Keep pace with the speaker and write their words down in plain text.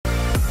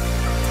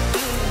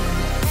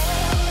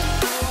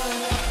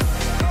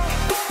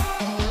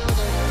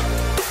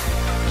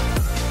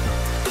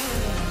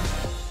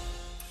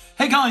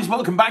guys,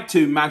 welcome back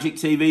to Magic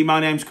TV. My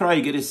name's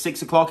Craig. It is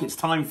 6 o'clock. It's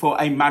time for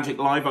a Magic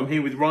Live. I'm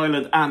here with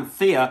Ryland and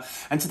Thea.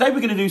 And today we're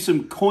going to do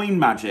some coin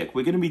magic.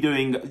 We're going to be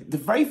doing the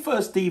very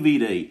first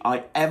DVD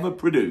I ever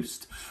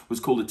produced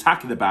was called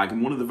Attack of the Bag.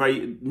 And one of the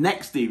very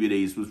next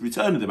DVDs was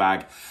Return of the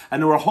Bag.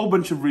 And there were a whole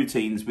bunch of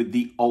routines with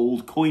the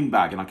old coin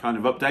bag. And I kind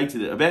of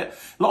updated it a bit.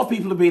 A lot of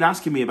people have been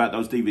asking me about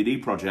those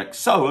DVD projects.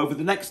 So over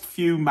the next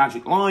few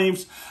Magic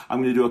Lives,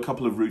 I'm going to do a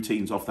couple of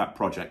routines off that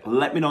project.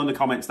 Let me know in the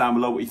comments down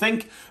below what you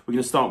think. We're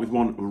going to start with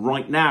one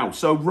right now.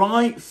 So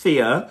right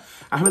here,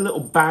 I have a little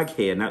bag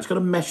here. Now it's got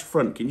a mesh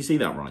front. Can you see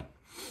that right?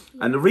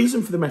 And the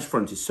reason for the mesh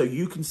front is so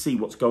you can see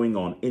what's going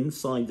on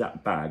inside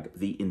that bag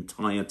the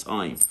entire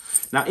time.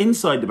 Now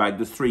inside the bag,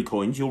 there's 3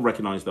 coins. You'll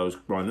recognize those,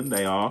 Ryland.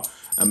 They are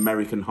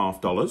American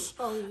half dollars.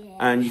 Oh, yeah.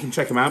 And you can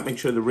check them out, make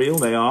sure they're real.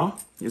 They are.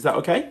 Is that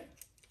okay?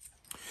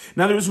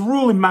 Now, there is a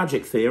rule in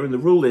Magic, Thea, and the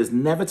rule is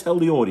never tell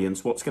the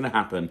audience what's going to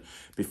happen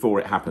before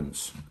it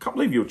happens. I can't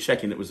believe you were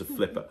checking it was a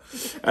flipper.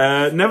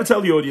 Never tell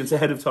the audience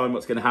ahead of time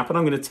what's going to happen.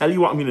 I'm going to tell you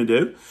what I'm going to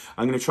do.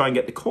 I'm going to try and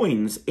get the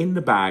coins in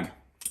the bag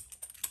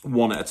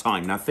one at a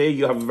time. Now, Thea,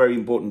 you have a very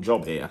important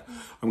job here.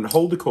 I'm going to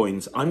hold the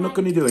coins. I'm not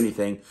going to do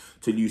anything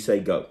till you say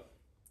go.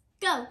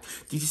 Go.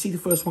 Did you see the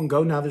first one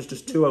go? Now there's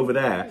just 2 over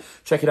there.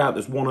 Check it out.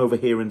 There's 1 over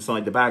here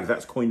inside the bag.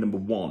 That's coin number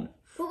 1.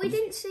 But we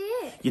didn't see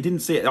it. You didn't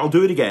see it. I'll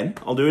do it again.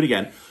 I'll do it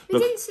again. We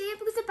didn't see it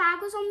because the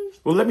bag was on.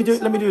 Well, let me do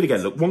it. Let me do it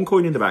again. Look, 1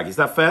 coin in the bag. Is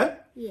that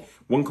fair? Yeah.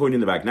 1 coin in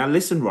the bag. Now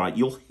listen, right.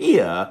 You'll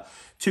hear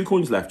 2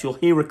 coins left. You'll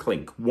hear a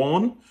clink.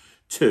 1,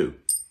 2.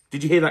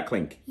 Did you hear that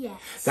clink?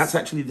 Yes. That's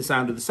actually the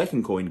sound of the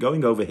second coin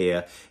going over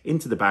here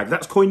into the bag.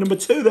 That's coin number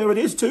 2. There it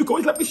is. 2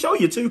 coins. Let me show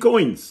you 2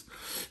 coins.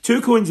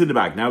 2 coins in the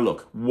bag. Now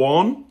look.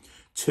 1,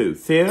 2.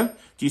 Thea,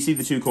 do you see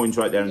the 2 coins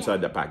right there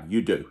inside that bag?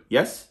 You do.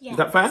 Yes? Yeah. Is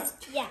that fair?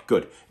 Yeah.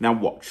 Good. Now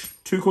watch.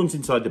 2 coins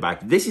inside the bag.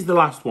 This is the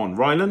last one.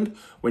 Ryland,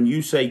 when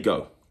you say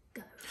go.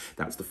 Go.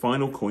 That's the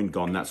final coin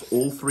gone. That's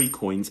all 3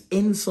 coins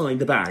inside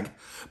the bag.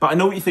 But I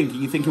know what you're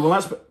thinking. You're thinking, well,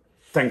 that's...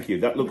 Thank you.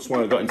 That looks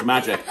why I got into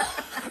magic.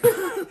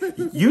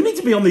 You need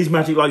to be on these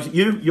Magic Lives.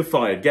 You're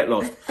fired. Get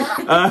lost.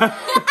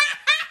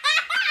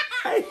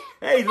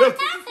 Hey, look.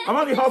 I'm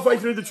only halfway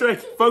through the trick.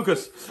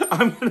 Focus.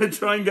 I'm going to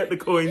try and get the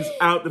coins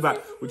out the bag.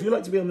 Would you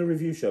like to be on the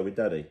review show with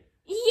Daddy?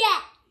 Yeah.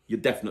 You're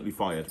definitely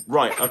fired.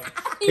 Right.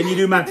 Can you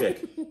do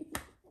magic?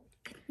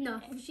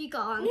 No, she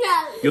can't.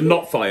 No. You're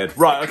not fired.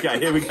 Right, okay,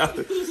 here we go.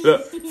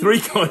 Look, 3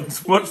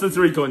 coins. Watch the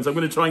 3 coins. I'm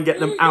going to try and get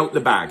them out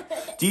the bag.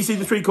 Do you see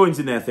the 3 coins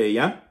in there, Thea,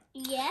 yeah?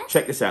 Yeah.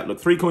 Check this out. Look,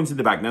 3 coins in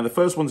the bag. Now, the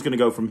first one's going to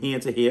go from here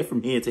to here,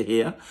 from here to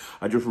here.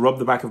 I just rub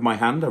the back of my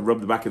hand. I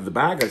rub the back of the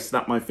bag. I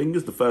snap my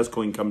fingers. The first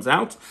coin comes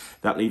out.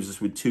 That leaves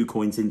us with 2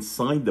 coins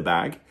inside the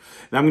bag.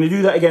 Now, I'm going to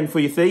do that again for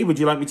you, Thea. Would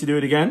you like me to do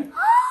it again?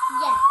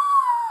 Yeah.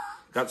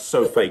 That's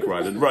so fake,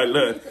 Ryland. Right,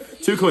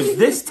 look. 2 coins.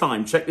 This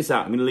time, check this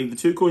out. I'm going to leave the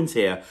 2 coins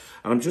here,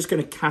 and I'm just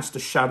going to cast a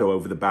shadow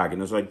over the bag.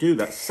 And as I do,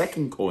 that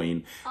second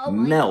coin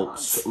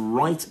melts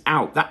right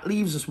out. That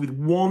leaves us with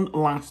 1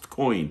 last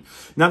coin.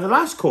 Now, the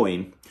last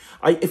coin...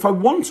 if I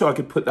want to, I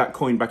could put that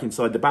coin back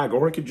inside the bag,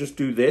 or I could just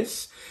do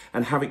this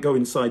and have it go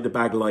inside the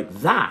bag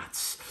like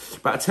that.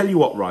 But I tell you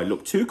what, Rye,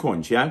 look, 2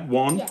 coins, yeah?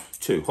 1,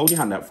 2. Hold your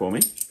hand out for me.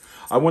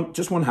 I want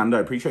just 1 hand. I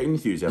appreciate your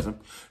enthusiasm.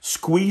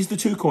 Squeeze the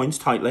 2 coins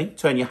tightly.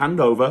 Turn your hand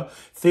over.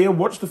 Thea,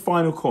 watch the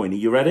final coin. Are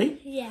you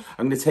ready? Yeah.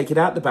 I'm going to take it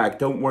out the bag.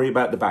 Don't worry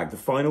about the bag. The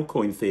final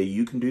coin, Thea,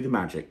 you can do the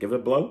magic. Give it a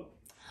blow.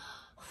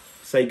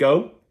 Say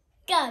go.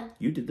 Go.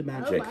 You did the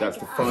magic. Oh That's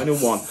God. the final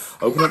one.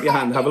 Open up your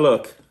hand. Have a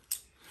look.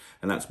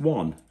 And that's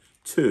 1,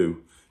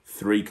 2,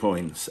 3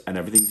 coins, and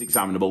everything's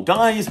examinable.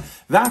 Guys,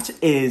 that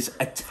is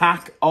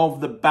Attack of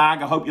the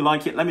Bag. I hope you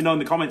like it. Let me know in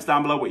the comments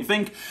down below what you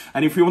think.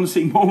 And if you want to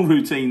see more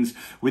routines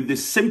with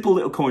this simple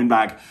little coin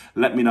bag,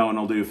 let me know and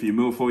I'll do a few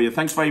more for you.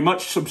 Thanks very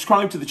much.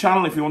 Subscribe to the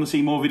channel if you want to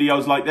see more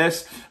videos like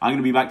this. I'm going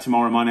to be back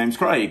tomorrow. My name's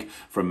Craig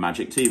from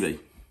Magic TV.